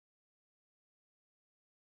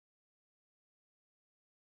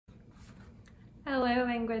Hello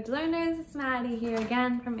language learners, it's Maddie here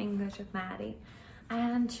again from English with Maddie.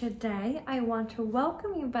 And today I want to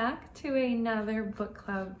welcome you back to another book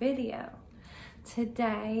club video.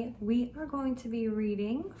 Today we are going to be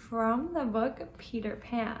reading from the book Peter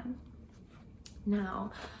Pan. Now,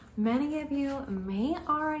 many of you may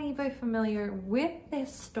already be familiar with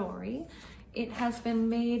this story. It has been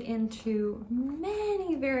made into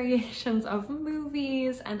many variations of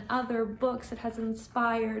movies and other books. It has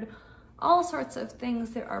inspired all sorts of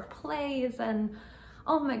things. There are plays and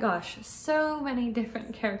oh my gosh, so many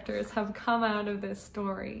different characters have come out of this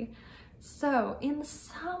story. So in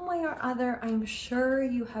some way or other, I'm sure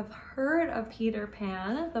you have heard of Peter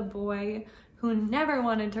Pan, the boy who never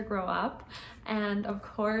wanted to grow up, and of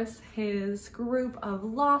course his group of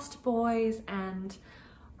lost boys and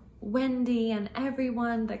Wendy and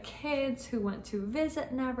everyone, the kids who went to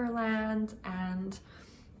visit Neverland, and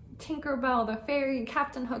Tinkerbell, the fairy,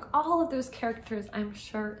 Captain Hook, all of those characters I'm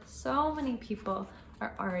sure so many people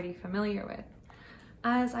are already familiar with.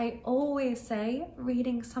 As I always say,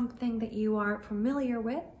 reading something that you are familiar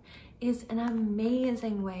with is an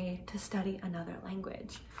amazing way to study another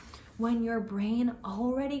language. When your brain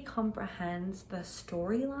already comprehends the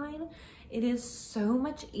storyline, it is so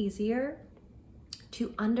much easier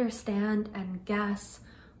to understand and guess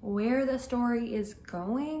where the story is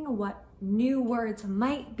going, what new words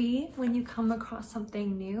might be when you come across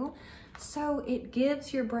something new. So it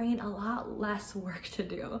gives your brain a lot less work to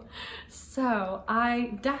do. So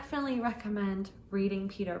I definitely recommend reading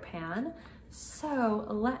Peter Pan. So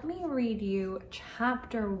let me read you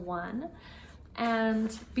chapter 1.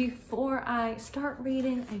 And before I start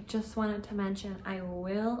reading, I just wanted to mention I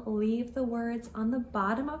will leave the words on the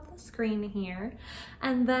bottom of the screen here.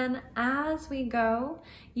 And then as we go,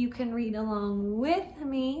 you can read along with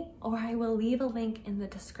me, or I will leave a link in the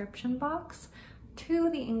description box to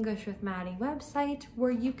the English with Maddie website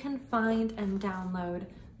where you can find and download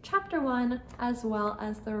chapter 1 as well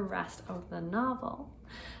as the rest of the novel.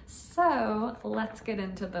 So let's get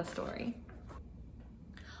into the story.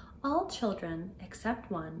 All children,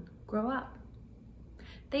 except one, grow up.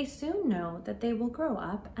 They soon know that they will grow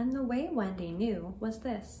up, and the way Wendy knew was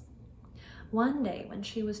this. One day when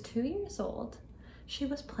she was 2 years old, she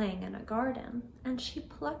was playing in a garden, and she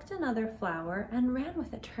plucked another flower and ran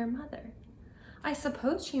with it to her mother. I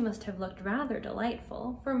suppose she must have looked rather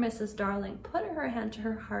delightful, for Mrs. Darling put her hand to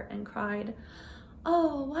her heart and cried,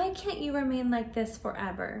 "Oh, why can't you remain like this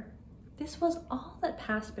forever?" This was all that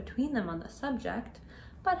passed between them on the subject,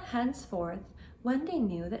 but henceforth, Wendy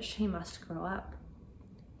knew that she must grow up.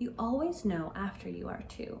 You always know after you are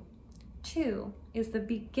 2. 2 is the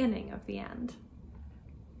beginning of the end.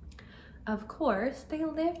 Of course, they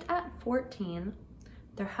lived at 14,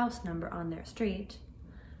 their house number on their street,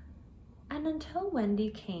 and until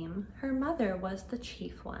Wendy came, her mother was the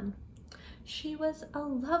chief one. She was a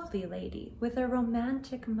lovely lady with a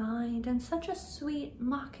romantic mind and such a sweet,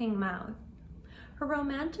 mocking mouth. Her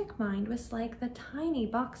romantic mind was like the tiny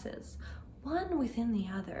boxes, one within the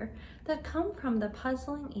other, that come from the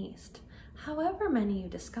puzzling East. However many you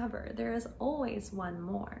discover, there is always one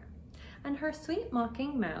more. And her sweet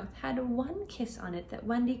mocking mouth had one kiss on it that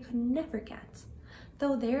Wendy could never get,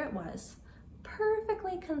 though there it was,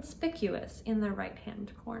 perfectly conspicuous in the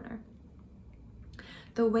right-hand corner.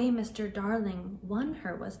 The way Mr. Darling won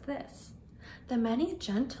her was this. The many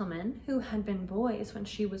gentlemen who had been boys when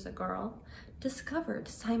she was a girl discovered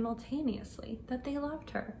simultaneously that they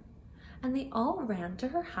loved her, and they all ran to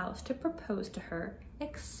her house to propose to her,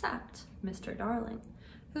 except Mr. Darling,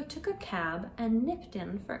 who took a cab and nipped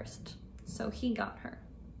in first, so he got her.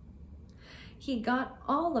 He got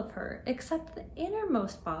all of her except the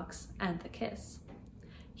innermost box and the kiss.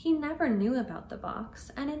 He never knew about the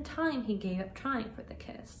box, and in time he gave up trying for the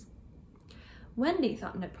kiss. Wendy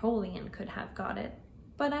thought Napoleon could have got it,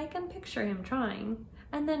 but I can picture him trying,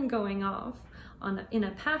 and then going off in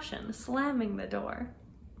a passion, slamming the door.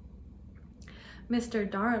 Mr.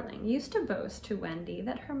 Darling used to boast to Wendy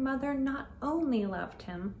that her mother not only loved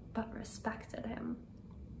him, but respected him.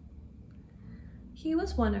 He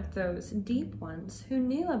was one of those deep ones who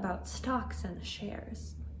knew about stocks and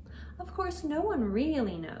shares. Of course, no one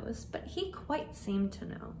really knows, but he quite seemed to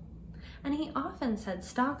know. And he often said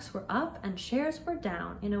stocks were up and shares were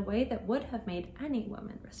down in a way that would have made any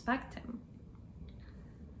woman respect him.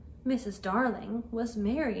 Mrs. Darling was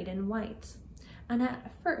married in white, and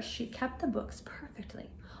at first she kept the books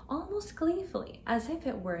perfectly, almost gleefully, as if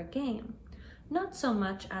it were a game, not so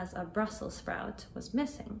much as a Brussels sprout was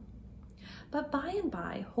missing. But by and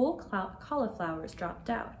by, whole cauliflowers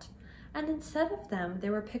dropped out, and instead of them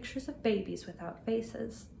there were pictures of babies without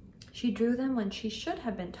faces. She drew them when she should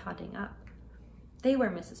have been totting up. They were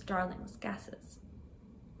Mrs. Darling's guesses.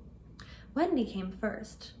 Wendy came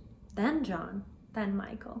first, then John, then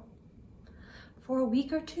Michael. For a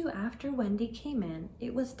week or two after Wendy came in,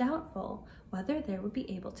 it was doubtful whether they would be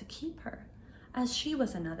able to keep her, as she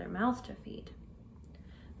was another mouth to feed.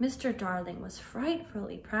 Mr. Darling was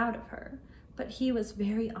frightfully proud of her, but he was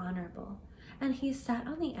very honorable, and he sat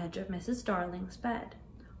on the edge of Mrs. Darling's bed,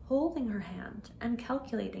 holding her hand and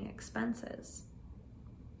calculating expenses.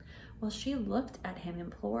 Well, she looked at him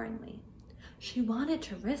imploringly. She wanted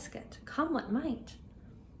to risk it, come what might,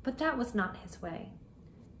 but that was not his way.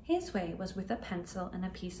 His way was with a pencil and a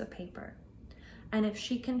piece of paper, and if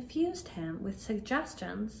she confused him with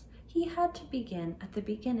suggestions, he had to begin at the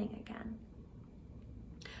beginning again.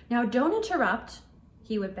 "Now don't interrupt,"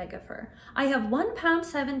 he would beg of her. "I have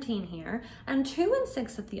 £1.17 here and 2 and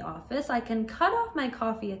 6 at the office. I can cut off my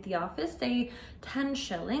coffee at the office, say 10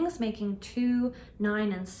 shillings, making 2,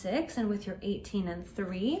 9 and 6, and with your 18 and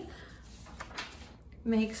 3,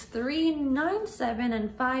 makes 3, 9, 7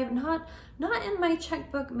 and 5. Not in my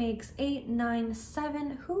checkbook makes 8, 9,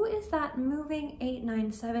 7. Who is that moving 8,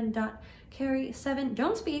 9, 7 dot carry 7?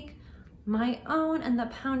 Don't speak. My own, and the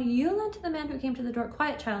pound you lent to the man who came to the door.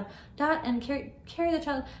 Quiet, child. Dot and carry the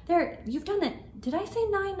child. There, you've done it. Did I say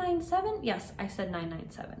 997? Yes, I said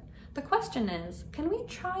 997. The question is, can we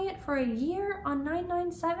try it for a year on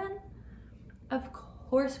 997? Of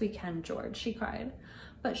course we can, George, she cried.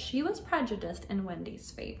 But she was prejudiced in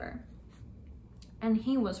Wendy's favor, and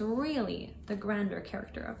he was really the grander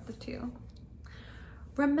character of the two.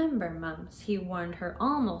 "Remember, Mums," he warned her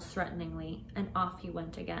almost threateningly, and off he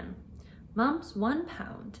went again. "Mums,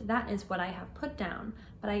 £1, that is what I have put down,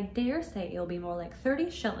 but I dare say it'll be more like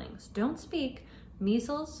 30 shillings. Don't speak.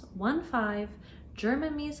 Measles, 1.5.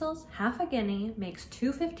 German measles, half a guinea, makes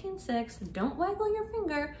 2, 15, 6. Don't waggle your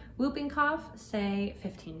finger. Whooping cough, say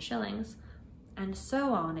 15 shillings. And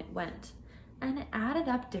so on it went, and it added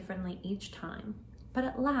up differently each time. But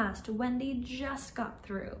at last, Wendy just got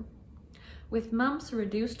through, with mumps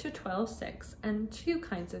reduced to 12.6 and 2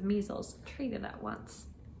 kinds of measles treated at once.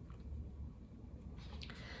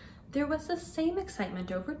 There was the same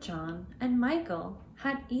excitement over John, and Michael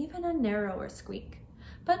had even a narrower squeak,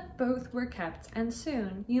 but both were kept, and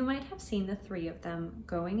soon you might have seen the 3 of them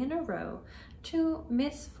going in a row to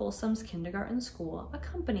Miss Folsom's kindergarten school,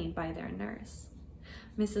 accompanied by their nurse.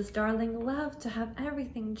 Mrs. Darling loved to have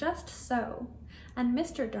everything just so, and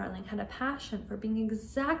Mr. Darling had a passion for being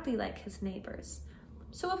exactly like his neighbors,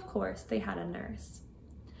 so of course they had a nurse.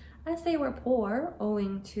 As they were poor,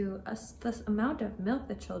 owing to the amount of milk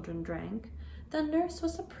the children drank, the nurse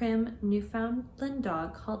was a prim Newfoundland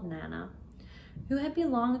dog called Nana, who had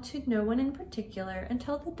belonged to no one in particular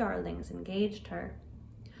until the Darlings engaged her.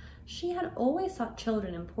 She had always thought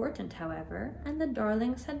children important, however, and the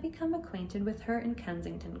Darlings had become acquainted with her in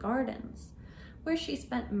Kensington Gardens, where she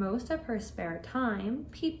spent most of her spare time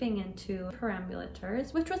peeping into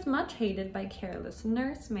perambulators, which was much hated by careless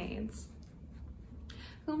nursemaids,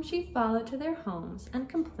 whom she followed to their homes and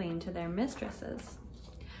complained to their mistresses.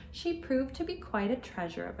 She proved to be quite a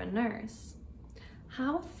treasure of a nurse.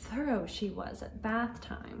 How thorough she was at bath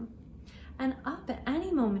time, and up at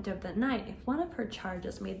any moment of the night if one of her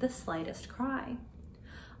charges made the slightest cry.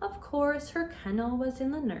 Of course, her kennel was in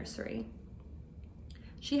the nursery.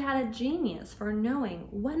 She had a genius for knowing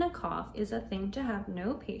when a cough is a thing to have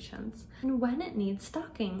no patience and when it needs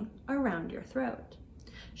stocking around your throat.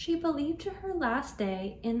 She believed to her last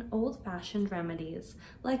day in old-fashioned remedies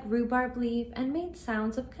like rhubarb leaf and made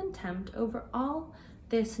sounds of contempt over all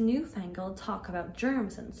this newfangled talk about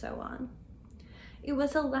germs and so on. It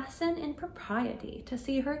was a lesson in propriety to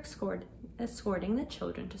see her escorting the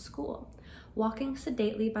children to school, walking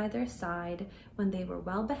sedately by their side when they were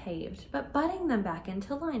well behaved, but butting them back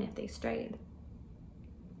into line if they strayed.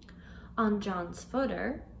 On John's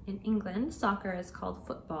footer, in England, soccer is called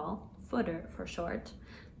football, footer for short,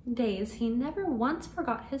 days he never once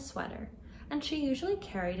forgot his sweater, and she usually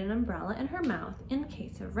carried an umbrella in her mouth in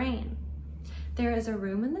case of rain. There is a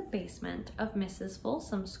room in the basement of Mrs.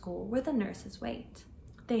 Folsom's school where the nurses wait.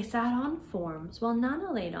 They sat on forms while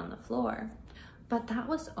Nana laid on the floor, but that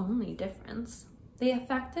was only difference. They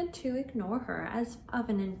affected to ignore her as of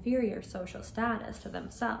an inferior social status to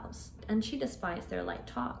themselves, and she despised their light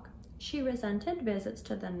talk. She resented visits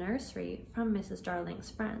to the nursery from Mrs. Darling's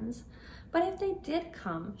friends, but if they did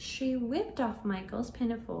come, she whipped off Michael's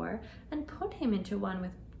pinafore and put him into one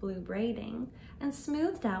with blue braiding, and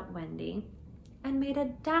smoothed out Wendy, and made a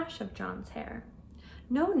dash of John's hair.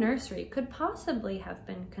 No nursery could possibly have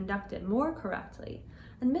been conducted more correctly,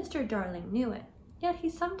 and Mr. Darling knew it, yet he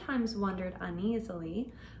sometimes wondered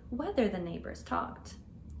uneasily whether the neighbors talked.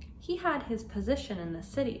 He had his position in the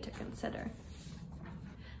city to consider.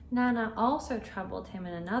 Nana also troubled him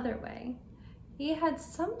in another way. He had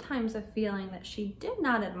sometimes a feeling that she did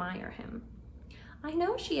not admire him. "I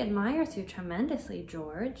know she admires you tremendously,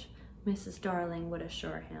 George," Mrs. Darling would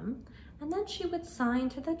assure him, and then she would sign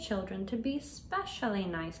to the children to be specially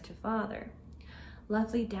nice to father.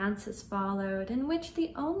 Lovely dances followed, in which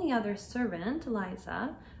the only other servant,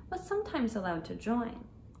 Liza, was sometimes allowed to join.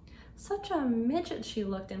 Such a midget she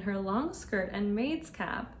looked in her long skirt and maid's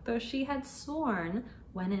cap, though she had sworn,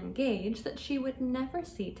 when engaged, that she would never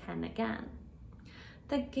see 10 again.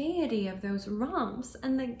 The gaiety of those romps,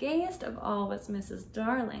 and the gayest of all was Mrs.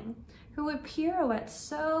 Darling, who would pirouette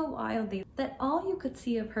so wildly that all you could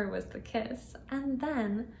see of her was the kiss, and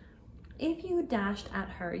then, if you dashed at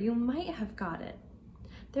her, you might have got it.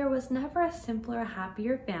 There was never a simpler,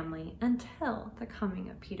 happier family until the coming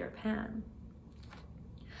of Peter Pan.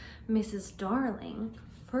 Mrs. Darling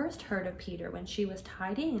first heard of Peter when she was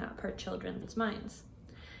tidying up her children's minds.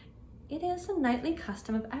 It is a nightly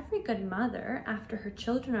custom of every good mother, after her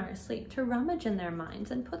children are asleep, to rummage in their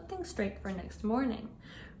minds and put things straight for next morning,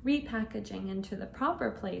 repackaging into the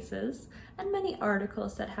proper places and many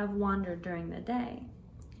articles that have wandered during the day.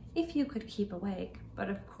 If you could keep awake, but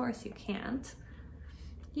of course you can't,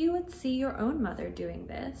 you would see your own mother doing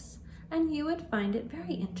this, and you would find it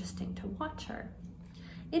very interesting to watch her.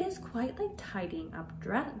 It is quite like tidying up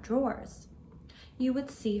drawers. You would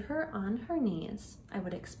see her on her knees, I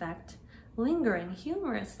would expect, lingering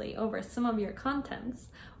humorously over some of your contents,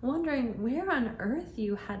 wondering where on earth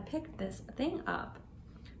you had picked this thing up,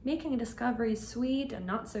 making discoveries sweet and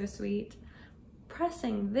not so sweet,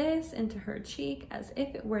 pressing this into her cheek as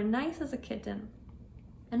if it were nice as a kitten,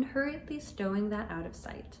 and hurriedly stowing that out of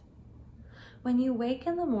sight. When you wake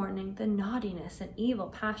in the morning, the naughtiness and evil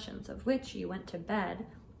passions of which you went to bed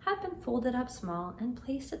have been folded up small and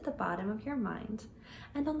placed at the bottom of your mind,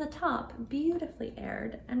 and on the top, beautifully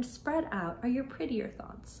aired and spread out, are your prettier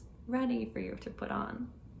thoughts, ready for you to put on.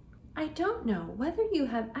 I don't know whether you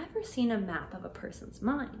have ever seen a map of a person's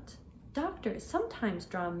mind. Doctors sometimes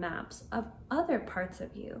draw maps of other parts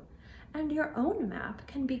of you, and your own map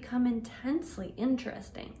can become intensely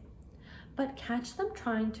interesting. But catch them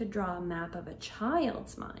trying to draw a map of a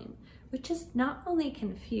child's mind, which is not only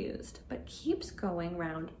confused, but keeps going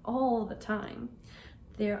round all the time.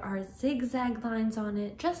 There are zigzag lines on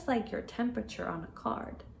it, just like your temperature on a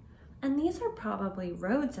card. And these are probably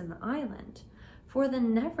roads in the island, for the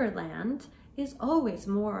Neverland is always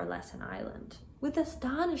more or less an island, with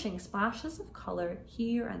astonishing splashes of color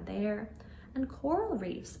here and there, and coral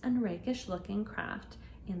reefs and rakish-looking craft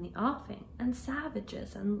in the offing, and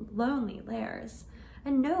savages and lonely lairs,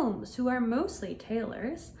 and gnomes who are mostly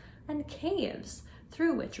tailors, and caves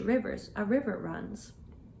through which a river runs,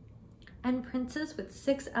 and princes with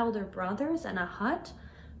 6 elder brothers and a hut,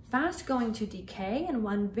 fast going to decay, and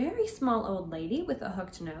one very small old lady with a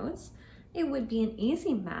hooked nose. It would be an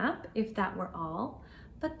easy map if that were all,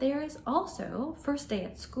 but there is also first day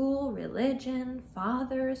at school, religion,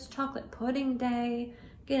 fathers, chocolate pudding day,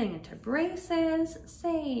 getting into braces,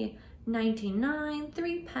 say 99,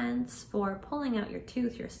 3 pence for pulling out your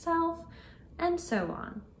tooth yourself, and so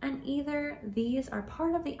on. And either these are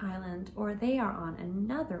part of the island or they are on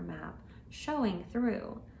another map showing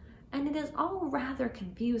through. And it is all rather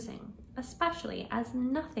confusing, especially as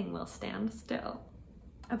nothing will stand still.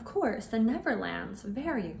 Of course, the Neverlands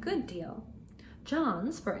vary a good deal.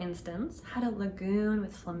 John's, for instance, had a lagoon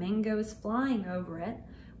with flamingos flying over it,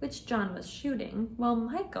 which John was shooting, while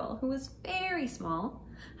Michael, who was very small,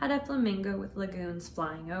 had a flamingo with lagoons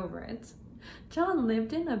flying over it. John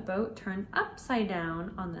lived in a boat turned upside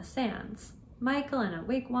down on the sands, Michael in a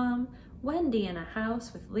wigwam, Wendy in a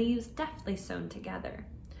house with leaves deftly sewn together.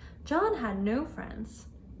 John had no friends.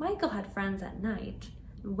 Michael had friends at night.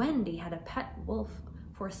 Wendy had a pet wolf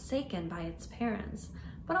forsaken by its parents,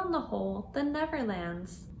 but on the whole, the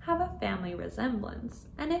Neverlands have a family resemblance,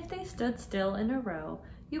 and if they stood still in a row,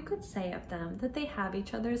 you could say of them that they have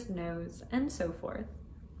each other's nose, and so forth.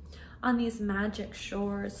 On these magic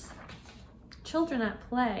shores, children at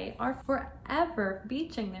play are forever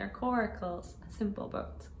beaching their coracles, simple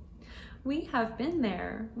boat. We have been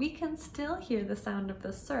there. We can still hear the sound of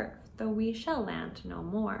the surf, though we shall land no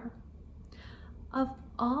more. Of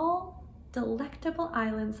all delectable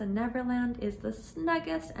islands, the Neverland is the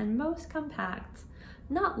snuggest and most compact,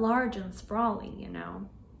 not large and sprawly, you know,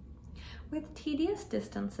 with tedious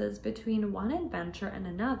distances between one adventure and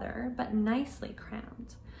another, but nicely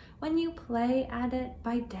crammed. When you play at it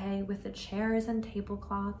by day with the chairs and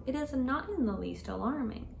tablecloth, it is not in the least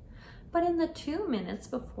alarming. But in the 2 minutes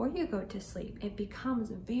before you go to sleep, it becomes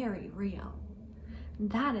very real.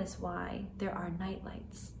 That is why there are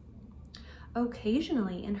nightlights.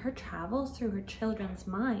 Occasionally, in her travels through her children's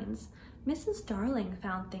minds, Mrs. Darling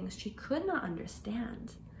found things she could not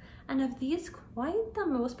understand, and of these quite the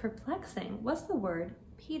most perplexing was the word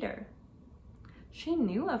Peter. She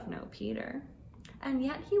knew of no Peter, and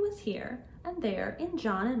yet he was here and there in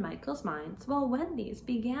John and Michael's minds, while Wendy's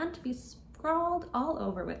began to be scrawled all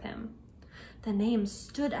over with him. The name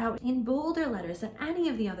stood out in bolder letters than any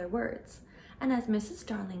of the other words, and as Mrs.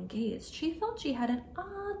 Darling gazed, she felt she had an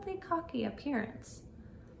oddly cocky appearance.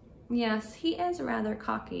 Yes, he is rather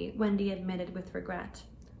cocky, Wendy admitted with regret.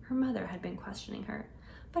 Her mother had been questioning her.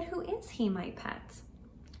 But who is he, my pet?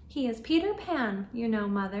 He is Peter Pan, you know,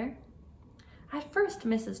 Mother. At first,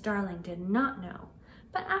 Mrs. Darling did not know,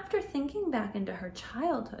 but after thinking back into her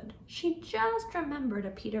childhood, she just remembered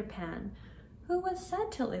a Peter Pan who was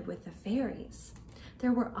said to live with the fairies.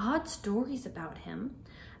 There were odd stories about him,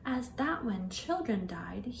 as that when children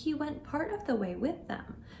died, he went part of the way with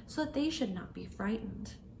them, so that they should not be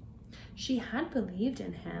frightened. She had believed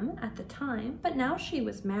in him at the time, but now she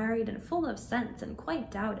was married and full of sense and quite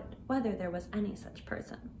doubted whether there was any such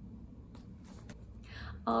person.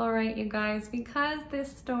 All right, you guys, because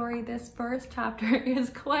this first chapter is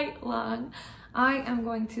quite long, I am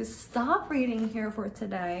going to stop reading here for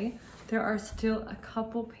today. There are still a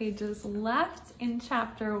couple pages left in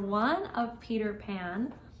chapter 1 of Peter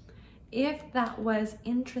Pan. If that was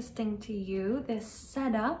interesting to you, this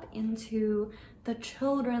setup into the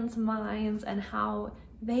children's minds and how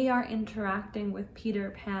they are interacting with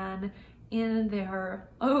Peter Pan in their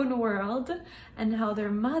own world and how their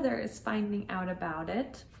mother is finding out about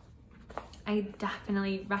it, I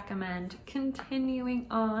definitely recommend continuing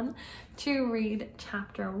on to read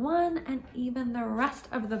chapter 1 and even the rest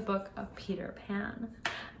of the book of Peter Pan.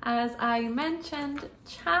 As I mentioned,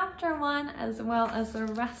 chapter 1 as well as the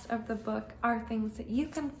rest of the book are things that you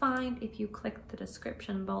can find if you click the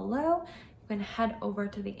description below. You can head over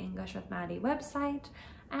to the English with Maddie website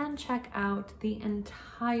and check out the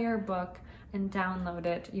entire book and download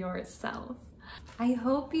it yourself. I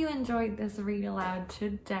hope you enjoyed this read aloud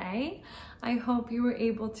today. I hope you were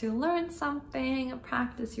able to learn something,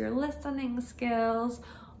 practice your listening skills,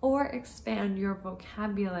 or expand your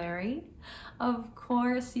vocabulary. Of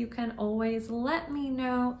course, you can always let me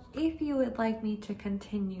know if you would like me to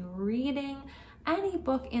continue reading any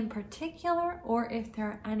book in particular, or if there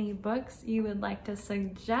are any books you would like to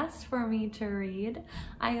suggest for me to read.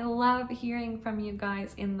 I love hearing from you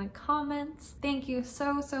guys in the comments. Thank you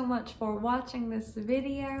so much for watching this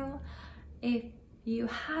video. If you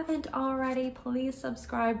haven't already, please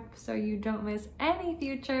subscribe so you don't miss any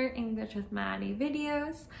future English with Maddie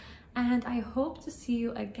videos. And I hope to see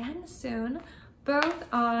you again soon, both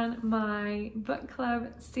on my book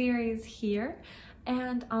club series here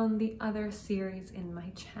and on the other series in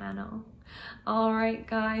my channel. All right,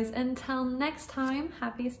 guys, until next time,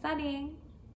 happy studying.